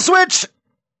 Thank you, Killswitch.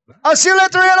 I'll see you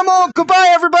later, animal. Goodbye,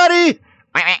 everybody.